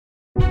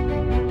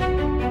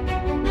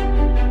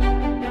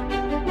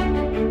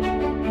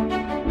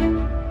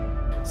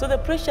So the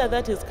pressure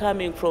that is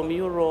coming from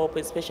Europe,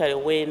 especially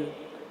when,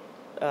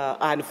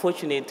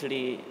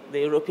 unfortunately, the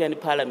European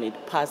Parliament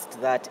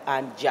passed that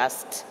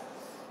unjust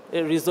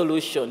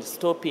resolution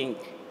stopping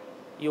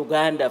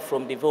Uganda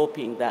from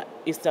developing the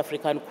East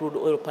African crude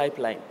oil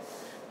pipeline.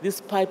 This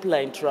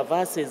pipeline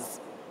traverses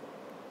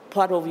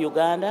part of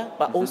Uganda,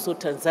 but also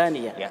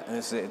Tanzania. Yeah,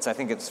 and I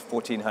think it's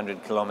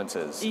 1,400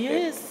 kilometers.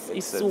 Yes,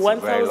 it's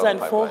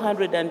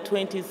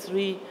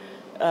 1,423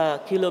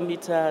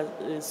 kilometer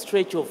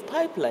stretch of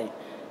pipeline.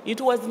 It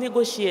was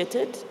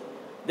negotiated,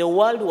 the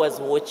world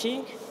was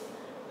watching,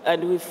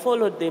 and we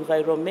followed the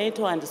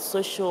environmental and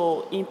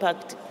social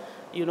impact,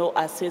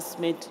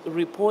 assessment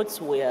reports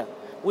were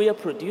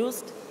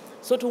produced.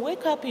 So to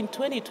wake up in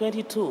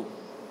 2022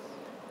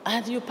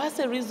 and you pass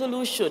a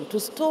resolution to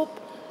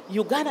stop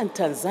Uganda and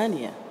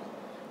Tanzania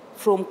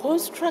from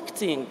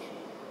constructing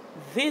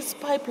this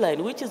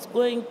pipeline, which is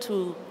going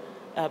to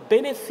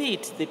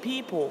benefit the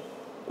people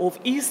of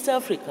East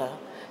Africa,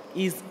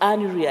 is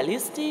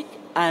unrealistic,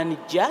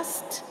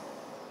 unjust,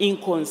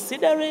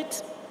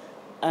 inconsiderate,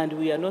 and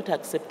we are not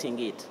accepting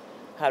it.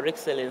 Her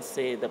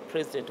Excellency, the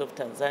President of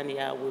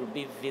Tanzania, will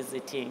be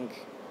visiting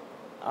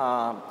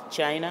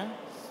China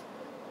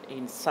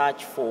in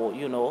search for,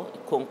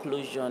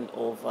 conclusion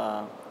of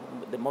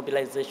the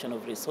mobilization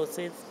of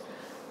resources.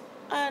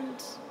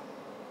 And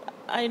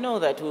I know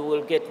that we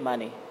will get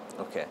money.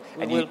 Okay.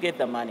 We will get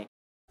the money.